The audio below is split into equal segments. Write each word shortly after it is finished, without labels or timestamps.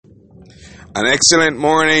An excellent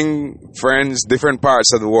morning, friends, different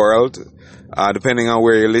parts of the world. Depending on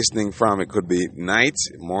where you're listening from, it could be night,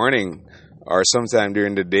 morning, or sometime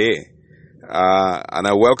during the day. And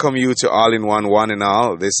I welcome you to All in One, One and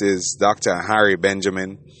All. This is Dr. Harry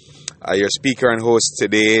Benjamin, your speaker and host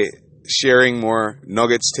today, sharing more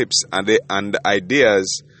nuggets, tips, and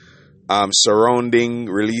ideas surrounding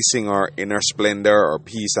releasing our inner splendor, our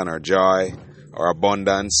peace, and our joy, our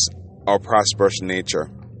abundance, our prosperous nature.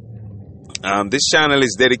 This channel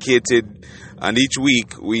is dedicated, and each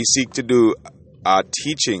week we seek to do a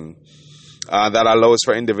teaching that allows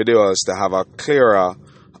for individuals to have a clearer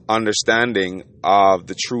understanding of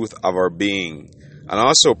the truth of our being, and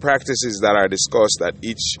also practices that are discussed that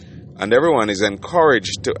each and everyone is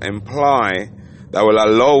encouraged to employ that will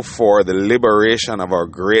allow for the liberation of our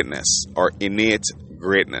greatness, our innate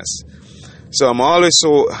greatness. So I'm always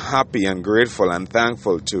so happy and grateful and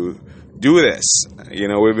thankful to do this. You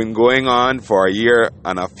know, we've been going on for a year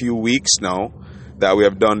and a few weeks now that we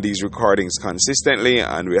have done these recordings consistently,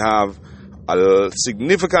 and we have a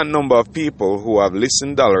significant number of people who have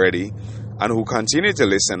listened already and who continue to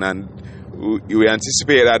listen, and we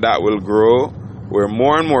anticipate that will grow, where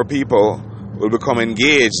more and more people will become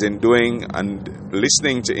engaged in doing and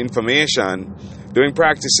listening to information, doing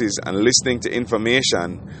practices and listening to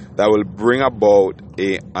information that will bring about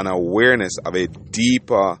an awareness of a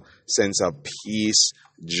deeper sense of peace,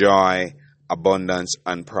 joy, abundance,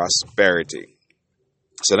 and prosperity.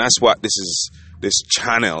 So that's what this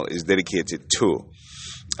channel is dedicated to.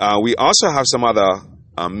 We also have some other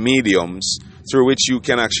mediums through which you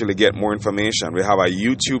can actually get more information. We have a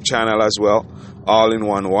YouTube channel as well, All in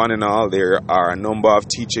One, One and All. There are a number of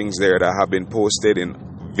teachings there that have been posted in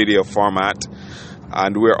video format,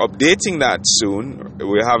 and we're updating that soon.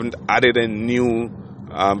 We haven't added a new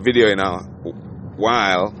video in a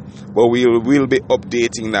while, but we will be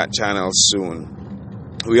updating that channel soon.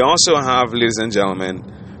 We also have, ladies and gentlemen,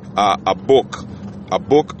 a book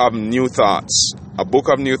of new thoughts. A book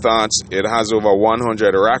of new thoughts. It has over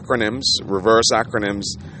 100 acronyms, reverse acronyms,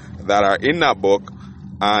 that are in that book,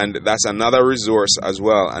 and that's another resource as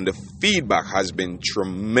well. And the feedback has been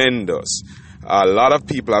tremendous. A lot of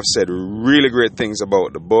people have said really great things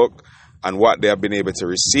about the book and what they have been able to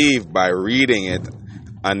receive by reading it.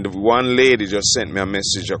 And one lady just sent me a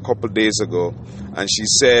message a couple days ago, and she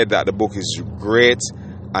said that the book is great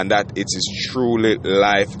and that it is truly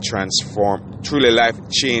truly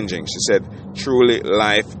life-changing. She said, truly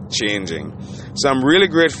life-changing. So I'm really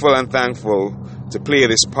grateful and thankful to play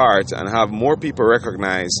this part and have more people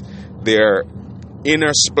recognize their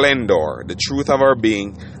inner splendor, the truth of our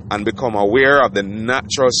being, and become aware of the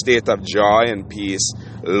natural state of joy and peace,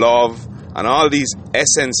 love, and all these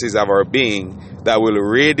essences of our being that will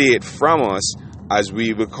radiate from us as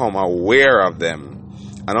we become aware of them.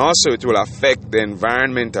 And also it will affect the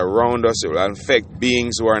environment around us. It will affect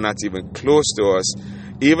beings who are not even close to us.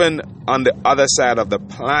 Even on the other side of the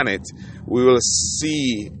planet, we will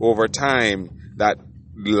see over time that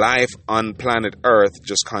life on planet Earth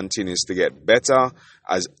just continues to get better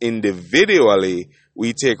as individually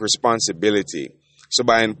we take responsibility. So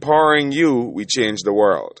by empowering you, we change the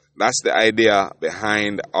world. That's the idea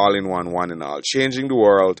behind All in One, One and All. Changing the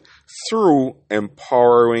world through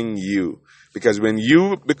empowering you. Because when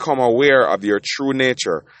you become aware of your true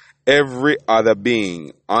nature, every other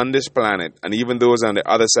being on this planet, and even those on the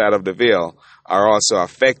other side of the veil, are also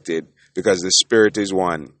affected because the spirit is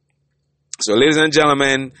one. So ladies and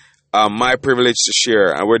gentlemen, my privilege to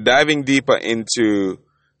share. And we're diving deeper into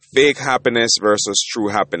fake happiness versus true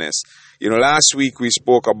happiness. You know, last week we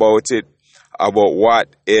spoke about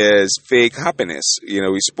what is fake happiness. You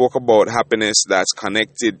know, we spoke about happiness that's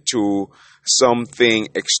connected to something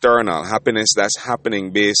external, happiness that's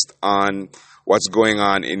happening based on what's going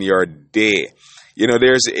on in your day. You know,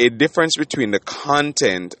 there's a difference between the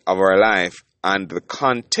content of our life and the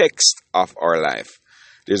context of our life.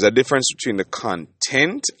 There's a difference between the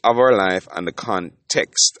content of our life and the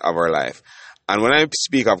context of our life. And when I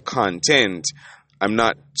speak of content, I'm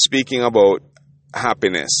not speaking about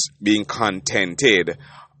happiness, being contented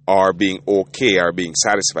or being okay or being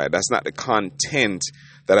satisfied. That's not the content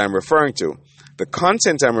that I'm referring to. The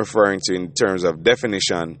content I'm referring to in terms of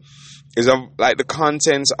definition is of like the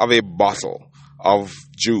contents of a bottle of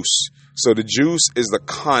juice. So the juice is the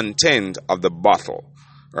content of the bottle,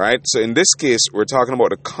 right? So in this case, we're talking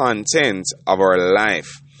about the content of our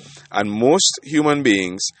life. And most human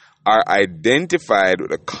beings are identified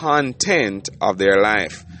with the content of their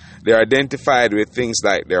life. They're identified with things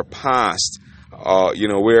like their past,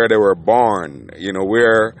 where they were born,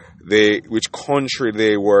 which country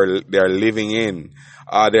they're living in,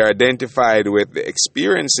 They're identified with the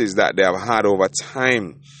experiences that they have had over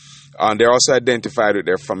time. They're also identified with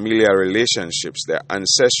their familial relationships, their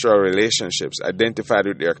ancestral relationships, identified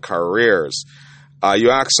with their careers. You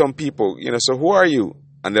ask some people, so who are you?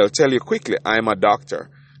 And they'll tell you quickly, I'm a doctor,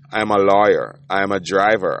 I'm a lawyer, I'm a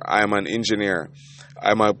driver, I'm an engineer,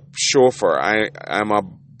 I'm a chauffeur, I'm a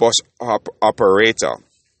bus operator.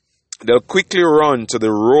 They'll quickly run to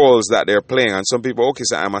the roles that they're playing. And some people, okay,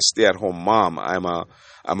 so I'm a stay-at-home mom, I'm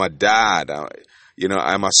a dad,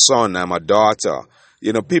 I'm a son, I'm a daughter.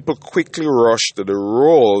 People quickly rush to the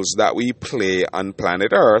roles that we play on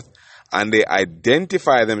planet Earth, and they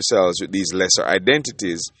identify themselves with these lesser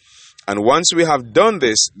identities. And once we have done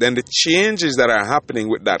this, then the changes that are happening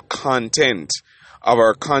with that content of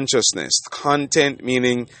our consciousness, content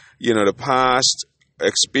meaning, the past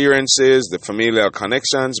experiences, the familial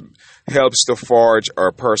connections, helps to forge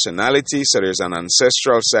our personality. So there's an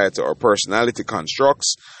ancestral side to our personality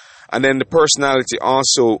constructs. And then the personality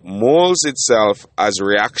also molds itself as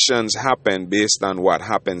reactions happen based on what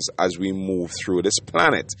happens as we move through this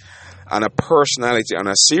planet. And a personality and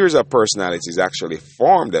a series of personalities actually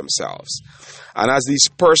form themselves. And as these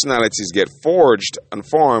personalities get forged and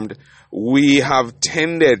formed, we have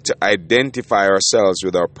tended to identify ourselves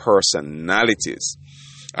with our personalities.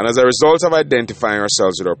 And as a result of identifying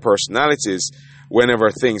ourselves with our personalities, whenever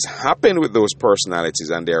things happen with those personalities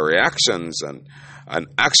and their reactions and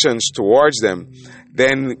actions towards them,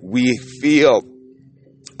 then we feel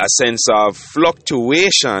a sense of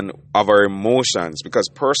fluctuation of our emotions, because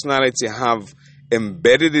personality have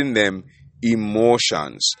embedded in them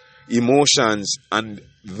emotions, and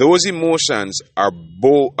those emotions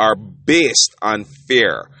are based on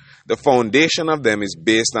fear. The foundation of them is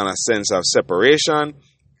based on a sense of separation,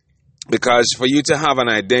 because for you to have an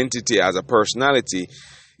identity as a personality,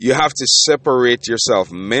 you have to separate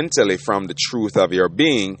yourself mentally from the truth of your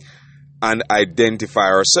being and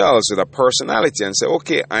identify ourselves with a personality and say,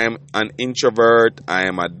 okay, I am an introvert, I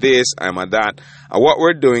am a this, I am a that. And what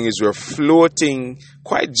we're doing is we're floating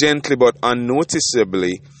quite gently but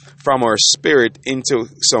unnoticeably from our spirit into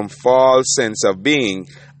some false sense of being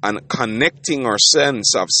and connecting our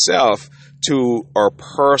sense of self to our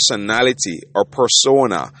personality or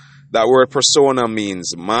persona. That word persona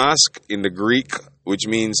means mask in the Greek, which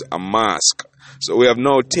means a mask. So we have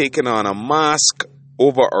now taken on a mask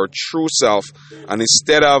over our true self, and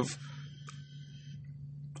instead of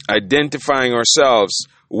identifying ourselves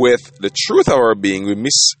with the truth of our being, we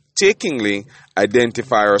mistakenly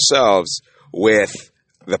identify ourselves with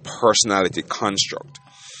the personality construct.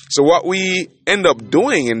 So what we end up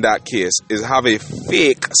doing in that case is have a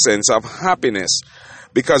fake sense of happiness,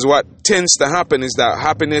 because what tends to happen is that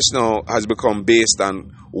happiness now has become based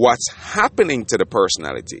on what's happening to the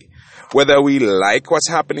personality. Whether we like what's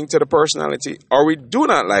happening to the personality or we do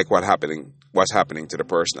not like what's happening to the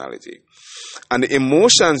personality. And the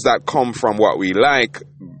emotions that come from what we like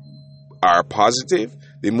are positive.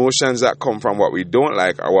 The emotions that come from what we don't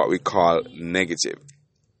like are what we call negative.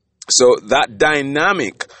 So that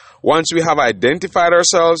dynamic, once we have identified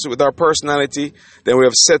ourselves with our personality, then we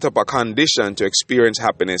have set up a condition to experience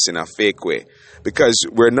happiness in a fake way. Because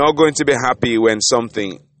we're not going to be happy when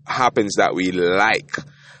something happens that we like.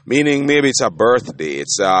 Meaning maybe it's a birthday,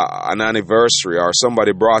 it's an anniversary, or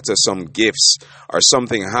somebody brought us some gifts, or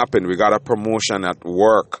something happened, we got a promotion at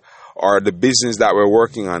work, or the business that we're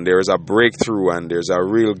working on, there is a breakthrough and there's a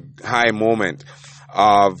real high moment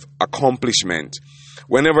of accomplishment.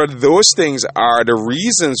 Whenever those things are the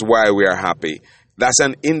reasons why we are happy, that's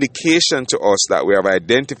an indication to us that we have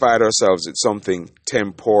identified ourselves with something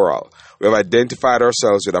temporal. We have identified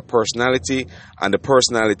ourselves with a personality, and the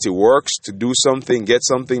personality works to do something, get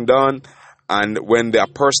something done. And when the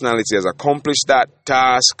personality has accomplished that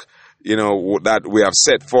task, that we have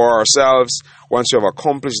set for ourselves, once you have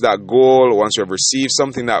accomplished that goal, once you have received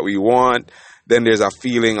something that we want, then there's a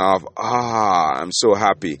feeling of, I'm so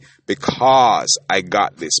happy because I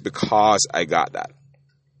got this, because I got that.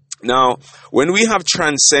 Now, when we have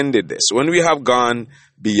transcended this, when we have gone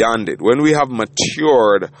beyond it, when we have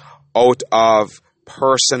matured out of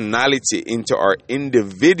personality into our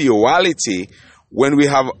individuality, when we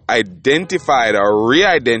have identified or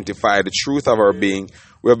re-identified the truth of our being,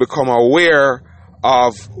 we have become aware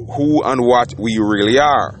of who and what we really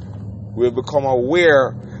are. We have become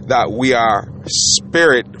aware that we are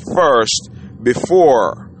spirit first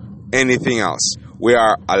before anything else. We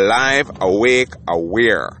are alive, awake,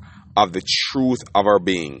 aware of the truth of our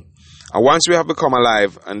being. And once we have become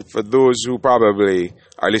alive, and for those who probably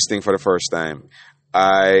are listening for the first time,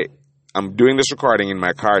 I I'm doing this recording in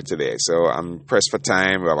my car today, so I'm pressed for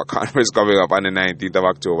time. We have a conference coming up on the 19th of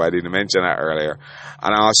October. I didn't mention that earlier.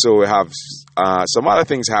 And also we have some other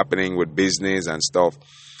things happening with business and stuff.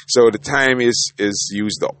 So the time is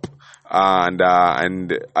used up. And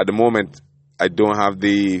at the moment, I don't have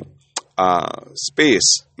the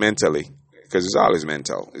space mentally, because it's always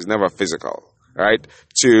mental. It's never physical, right?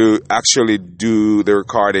 To actually do the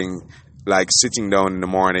recording like sitting down in the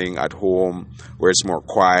morning at home where it's more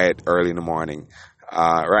quiet early in the morning.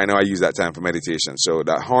 Right now I use that time for meditation. So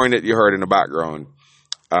that horn that you heard in the background,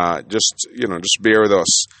 just bear with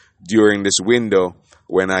us during this window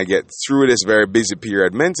when I get through this very busy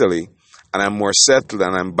period mentally and I'm more settled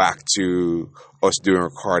and I'm back to us doing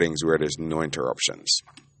recordings where there's no interruptions.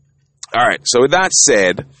 All right. So with that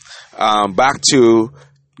said, back to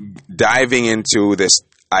diving into this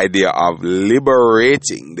idea of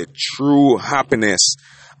liberating the true happiness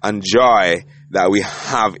and joy that we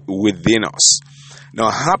have within us. Now,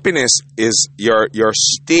 happiness is your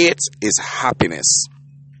state is happiness,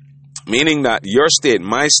 meaning that your state,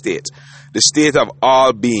 my state, the state of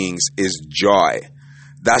all beings is joy.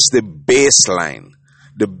 That's the baseline.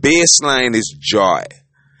 The baseline is joy.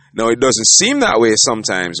 Now, it doesn't seem that way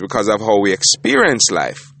sometimes because of how we experience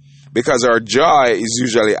life. Because our joy is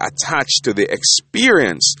usually attached to the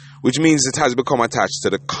experience, which means it has become attached to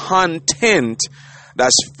the content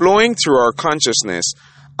that's flowing through our consciousness,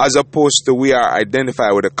 as opposed to we are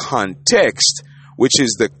identified with a context, which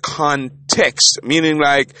is the context, meaning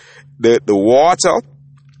like the water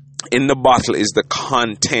in the bottle is the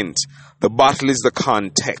content. The bottle is the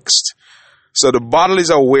context. So the bottle is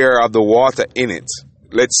aware of the water in it.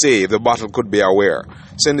 Let's say the bottle could be aware.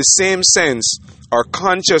 So in the same sense, our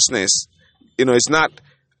consciousness, it's not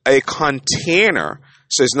a container,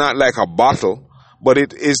 so it's not like a bottle, but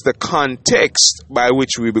it is the context by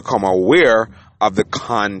which we become aware of the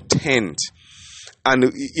content. And,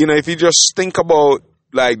 if you just think about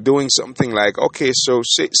like doing something like, okay, so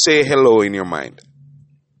say hello in your mind.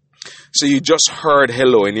 So you just heard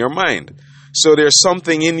hello in your mind. So there's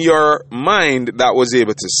something in your mind that was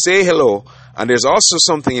able to say hello, and there's also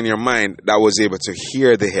something in your mind that was able to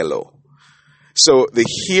hear the hello. So the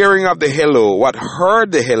hearing of the hello, what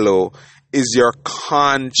heard the hello, is your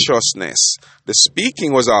consciousness. The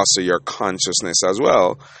speaking was also your consciousness as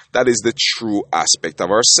well. That is the true aspect of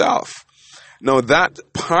ourself. Now that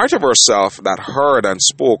part of ourself that heard and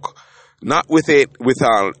spoke, not with a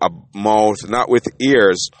mouth, not with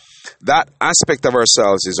ears, that aspect of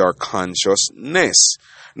ourselves is our consciousness.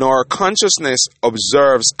 Now our consciousness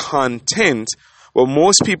observes content, but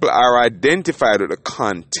most people are identified with the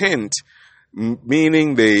content,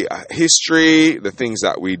 meaning the history, the things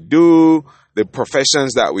that we do, the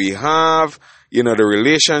professions that we have, the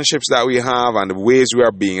relationships that we have, and the ways we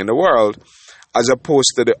are being in the world, as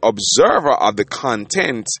opposed to the observer of the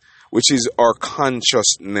content, which is our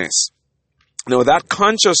consciousness. Now, that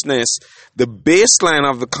consciousness, the baseline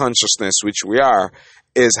of the consciousness, which we are,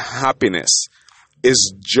 is happiness,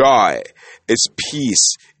 is joy, it's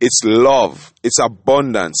peace, it's love, it's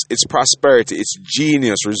abundance, it's prosperity, it's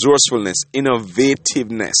genius, resourcefulness,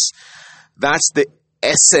 innovativeness. That's the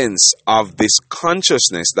essence of this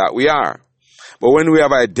consciousness that we are. But when we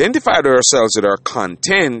have identified ourselves with our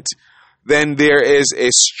content, then there is a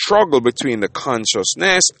struggle between the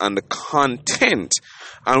consciousness and the content.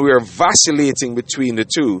 And we are vacillating between the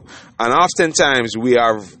two. And oftentimes we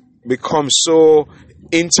have become so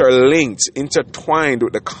interlinked, intertwined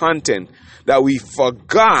with the content that we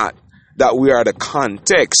forgot that we are the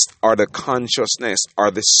context or the consciousness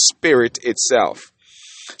or the spirit itself.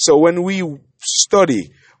 So when we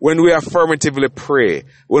study, when we affirmatively pray,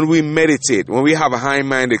 when we meditate, when we have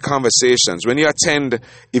high-minded conversations, when you attend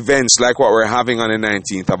events like what we're having on the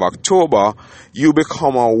 19th of October, you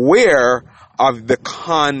become aware of the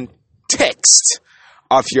context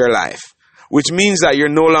of your life, which means that you're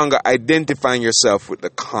no longer identifying yourself with the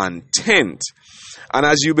content. And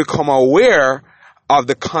as you become aware of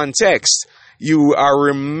the context, you are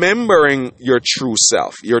remembering your true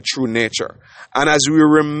self, your true nature. And as we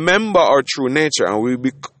remember our true nature and we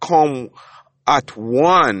become at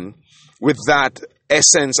one with that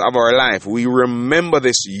essence of our life, we remember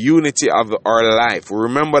this unity of our life. We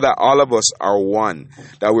remember that all of us are one,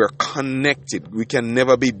 that we're connected. We can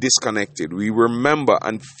never be disconnected. We remember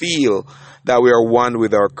and feel that we are one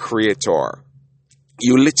with our Creator.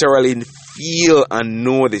 You literally feel and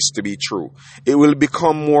know this to be true. It will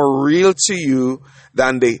become more real to you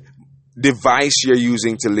than the device you're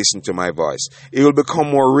using to listen to my voice. It will become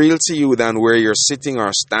more real to you than where you're sitting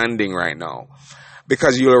or standing right now.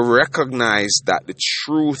 because you'll recognize that the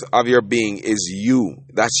truth of your being is you.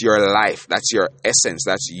 That's your life. That's your essence.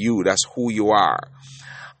 That's you. That's who you are.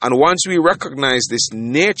 And once we recognize this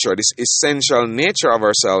nature, this essential nature of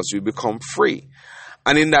ourselves, we become free.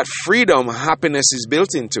 And in that freedom, happiness is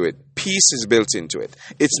built into it. Peace is built into it.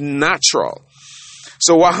 It's natural.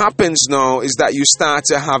 So what happens now is that you start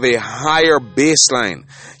to have a higher baseline.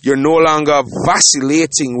 You're no longer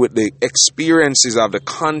vacillating with the experiences of the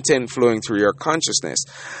content flowing through your consciousness.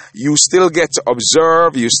 You still get to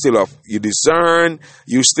observe, you discern,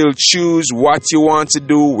 you still choose what you want to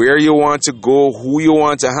do, where you want to go, who you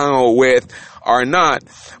want to hang out with or not,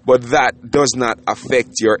 but that does not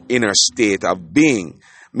affect your inner state of being,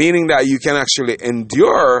 meaning that you can actually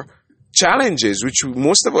endure challenges, which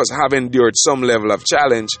most of us have endured some level of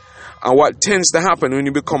challenge. And what tends to happen when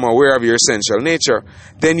you become aware of your essential nature,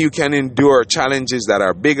 then you can endure challenges that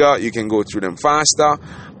are bigger, you can go through them faster,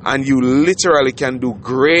 and you literally can do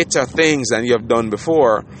greater things than you have done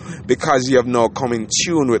before because you have now come in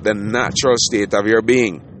tune with the natural state of your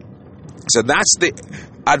being. So that's the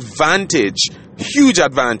advantage, huge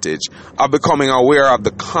advantage of becoming aware of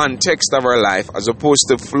the context of our life as opposed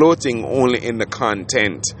to floating only in the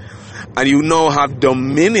content. And you now have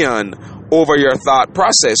dominion over your thought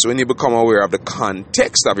process when you become aware of the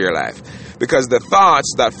context of your life. Because the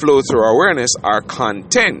thoughts that flow through our awareness are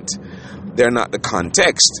content. They're not the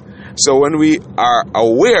context. So when we are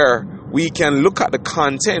aware, we can look at the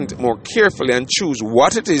content more carefully and choose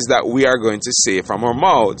what it is that we are going to say from our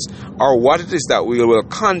mouths or what it is that we will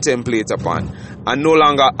contemplate upon and no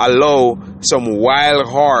longer allow some wild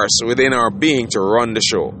horse within our being to run the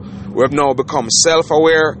show. We have now become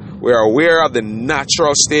self-aware. We are aware of the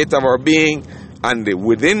natural state of our being, and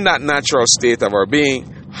within that natural state of our being,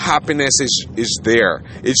 happiness is there.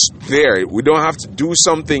 It's there. We don't have to do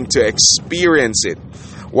something to experience it.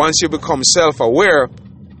 Once you become self-aware,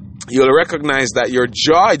 you'll recognize that your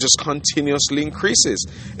joy just continuously increases.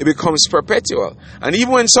 It becomes perpetual. And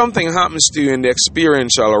even when something happens to you in the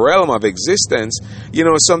experiential realm of existence,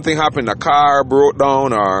 something happened, a car broke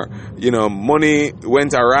down, or, money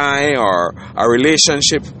went awry, or a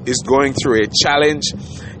relationship is going through a challenge,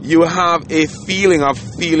 you have a feeling of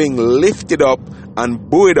feeling lifted up and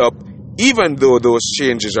buoyed up, even though those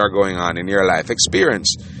changes are going on in your life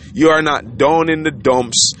experience. You are not down in the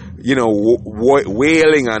dumps,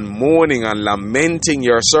 wailing and moaning and lamenting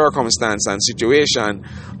your circumstance and situation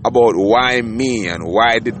about why me and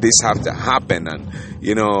why did this have to happen and,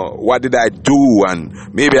 what did I do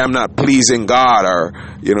and maybe I'm not pleasing God or,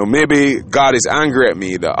 maybe God is angry at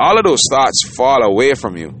me. All of those thoughts fall away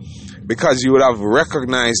from you because you would have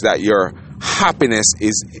recognized that your happiness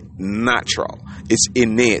is natural. It's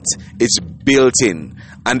innate. It's built in.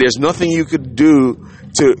 And there's nothing you could do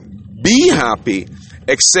to be happy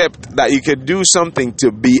except that you could do something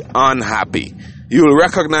to be unhappy. You will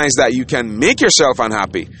recognize that you can make yourself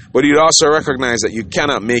unhappy, but you'll also recognize that you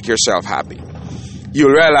cannot make yourself happy.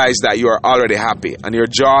 You'll realize that you are already happy, and your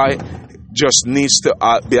joy just needs to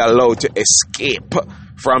be allowed to escape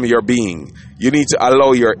from your being. You need to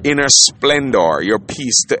allow your inner splendor, your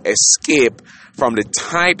peace, to escape from the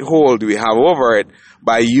tight hold we have over it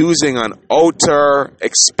by using an outer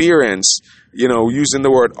experience, using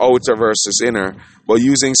the word outer versus inner, but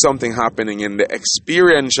using something happening in the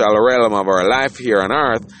experiential realm of our life here on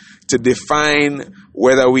earth to define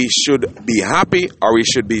whether we should be happy or we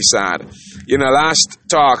should be sad. Last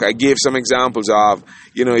talk I gave some examples of,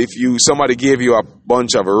 if somebody gave you a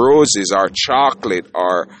bunch of roses or chocolate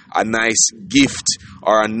or a nice gift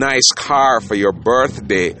or a nice car for your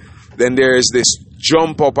birthday, then there is this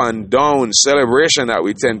jump up and down celebration that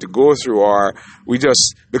we tend to go through, or we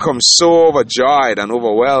just become so overjoyed and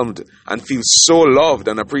overwhelmed and feel so loved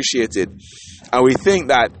and appreciated. And we think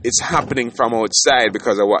that it's happening from outside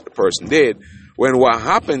because of what the person did, when what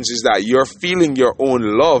happens is that you're feeling your own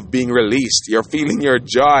love being released. You're feeling your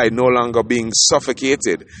joy no longer being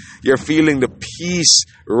suffocated. You're feeling the peace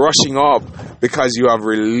rushing up because you have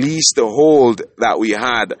released the hold that we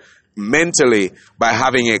had mentally by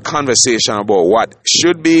having a conversation about what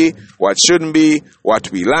should be, what shouldn't be, what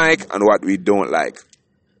we like, and what we don't like.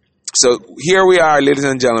 So here we are, ladies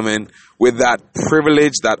and gentlemen, with that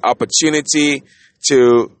privilege, that opportunity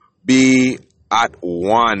to be at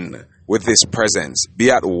one with this presence, be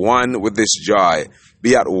at one with this joy,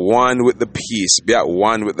 be at one with the peace, be at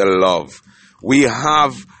one with the love. We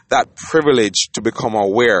have that privilege to become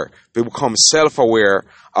aware, to become self-aware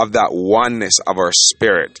of that oneness of our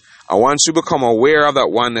spirit. And once we become aware of that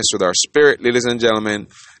oneness with our spirit, ladies and gentlemen,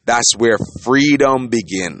 that's where freedom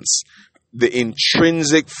begins. The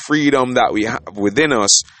intrinsic freedom that we have within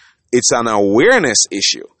us, it's an awareness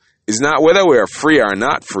issue. It's not whether we're free or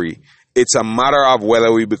not free. It's a matter of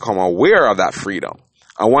whether we become aware of that freedom.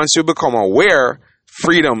 And once you become aware,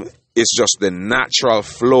 freedom is just the natural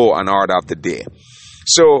flow and order of the day.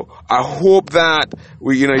 So I hope that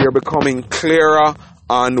you're becoming clearer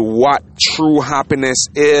on what true happiness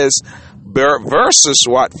is versus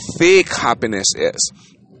what fake happiness is.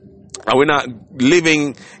 And we're not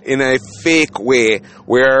living in a fake way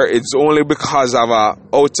where it's only because of a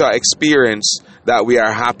outer experience that we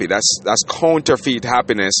are happy. That's counterfeit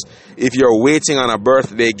happiness. If you're waiting on a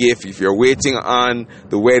birthday gift, if you're waiting on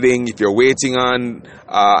the wedding, if you're waiting on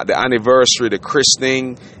the anniversary, the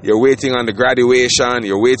christening, you're waiting on the graduation,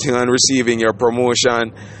 you're waiting on receiving your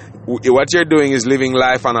promotion, what you're doing is living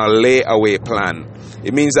life on a layaway plan.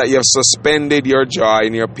 It means that you have suspended your joy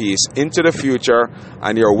and your peace into the future,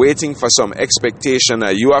 and you're waiting for some expectation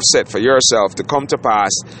that you have set for yourself to come to pass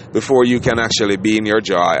before you can actually be in your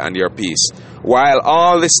joy and your peace. While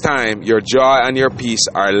all this time, your joy and your peace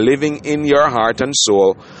are living in your heart and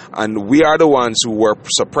soul, and we are the ones who were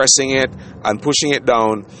suppressing it and pushing it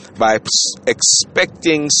down by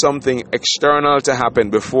expecting something external to happen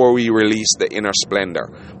before we release the inner splendor.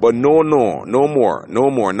 But no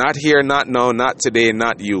more. Not here, not now, not today,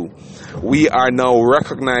 not you. We are now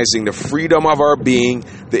recognizing the freedom of our being,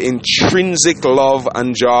 the intrinsic love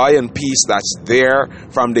and joy and peace that's there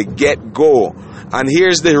from the get-go. And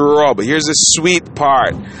here's the rub, here's the sweet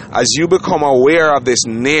part. As you become aware of this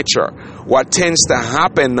nature, what tends to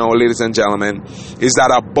happen now, ladies and gentlemen, is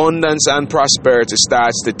that abundance and prosperity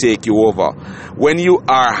starts to take you over. When you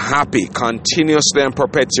are happy continuously and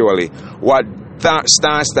perpetually, what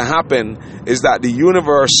starts to happen is that the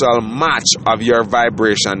universal match of your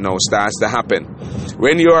vibration now starts to happen.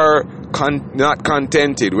 When you are not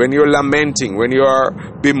contented, when you're lamenting, when you are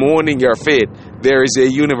bemoaning your fate, there is a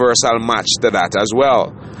universal match to that as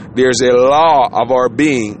well. There's a law of our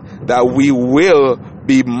being that we will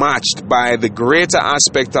be matched by the greater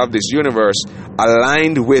aspect of this universe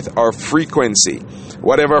aligned with our frequency.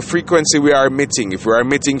 Whatever frequency we are emitting, if we are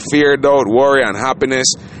emitting fear, doubt, worry, and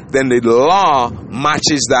happiness, then the law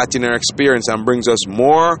matches that in our experience and brings us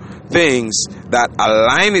more things that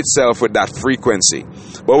align itself with that frequency.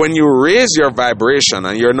 But when you raise your vibration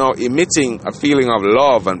and you're now emitting a feeling of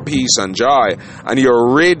love and peace and joy, and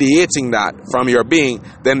you're radiating that from your being,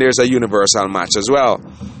 then there's a universal match as well.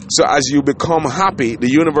 So as you become happy, the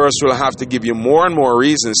universe will have to give you more and more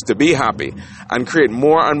reasons to be happy and create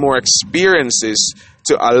more and more experiences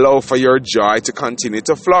to allow for your joy to continue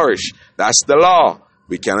to flourish. That's the law.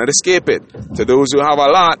 We cannot escape it. To those who have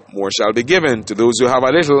a lot, more shall be given. To those who have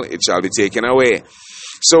a little, it shall be taken away.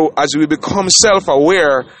 So as we become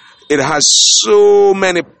self-aware, it has so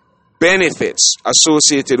many benefits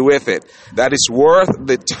associated with it that it's worth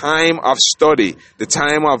the time of study, the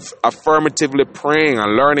time of affirmatively praying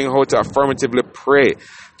and learning how to affirmatively pray,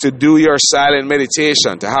 to do your silent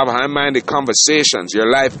meditation, to have high-minded conversations,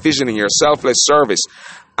 your life visioning, your selfless service,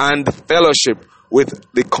 and fellowship with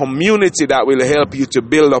the community that will help you to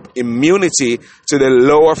build up immunity to the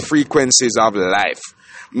lower frequencies of life.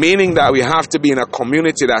 Meaning that we have to be in a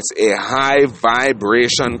community that's a high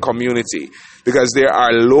vibration community, because there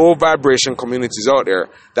are low vibration communities out there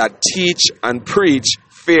that teach and preach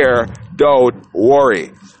fear, doubt,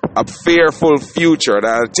 worry, a fearful future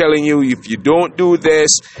that are telling you if you don't do this,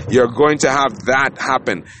 you're going to have that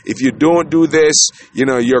happen. If you don't do this,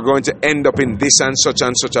 you're going to end up in this and such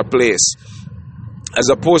a place. As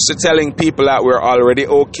opposed to telling people that we're already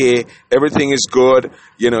okay, everything is good,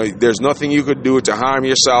 there's nothing you could do to harm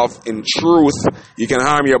yourself. In truth, you can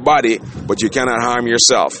harm your body, but you cannot harm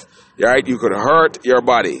yourself. Right? You could hurt your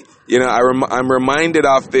body. I'm reminded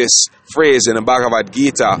of this phrase in the Bhagavad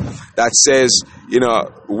Gita that says,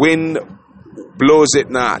 wind blows it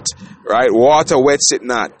not, right? Water wets it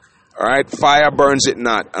not, all right? Fire burns it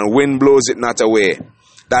not, and wind blows it not away.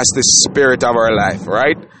 That's the spirit of our life,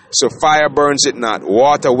 right? So fire burns it not,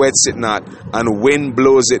 water wets it not, and wind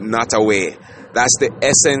blows it not away. That's the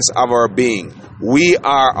essence of our being. We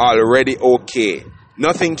are already okay.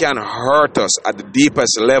 Nothing can hurt us at the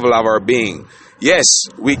deepest level of our being. Yes,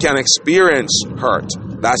 we can experience hurt.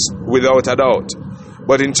 That's without a doubt.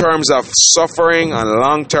 But in terms of suffering and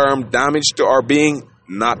long-term damage to our being,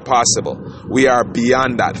 not possible. We are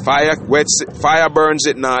beyond that. Fire burns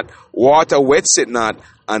it not, water wets it not,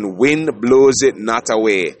 and wind blows it not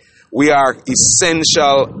away. We are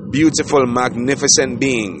essential, beautiful, magnificent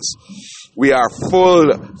beings. We are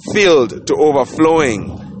filled to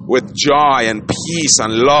overflowing with joy and peace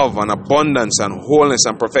and love and abundance and wholeness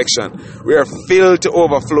and perfection. We are filled to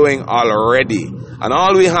overflowing already. And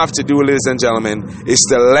all we have to do, ladies and gentlemen, is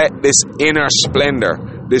to let this inner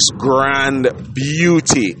splendor this grand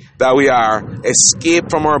beauty that we are, escape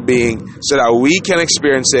from our being so that we can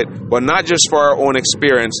experience it, but not just for our own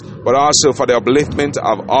experience, but also for the upliftment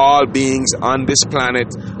of all beings on this planet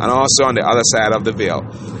and also on the other side of the veil.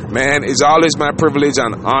 Man, it's always my privilege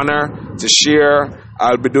and honor to share.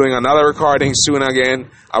 I'll be doing another recording soon again,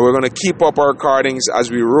 and we're going to keep up our recordings as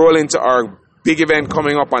we roll into our big event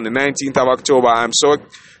coming up on the 19th of October. I'm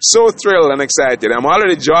so thrilled and excited. I'm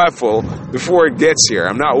already joyful before it gets here.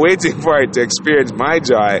 I'm not waiting for it to experience my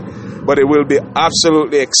joy, but it will be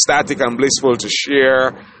absolutely ecstatic and blissful to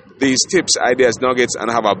share these tips, ideas, nuggets,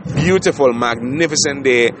 and have a beautiful, magnificent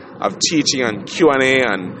day of teaching and Q&A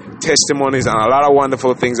and testimonies and a lot of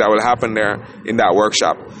wonderful things that will happen there in that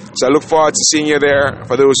workshop. So I look forward to seeing you there.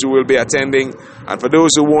 For those who will be attending, and for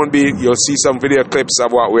those who won't be, you'll see some video clips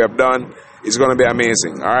of what we have done. It's going to be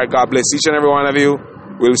amazing. All right, God bless each and every one of you.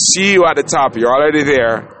 We'll see you at the top. You're already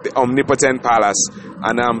there, the Omnipotent Palace,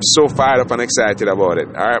 and I'm so fired up and excited about it.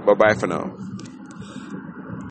 All right, bye-bye for now.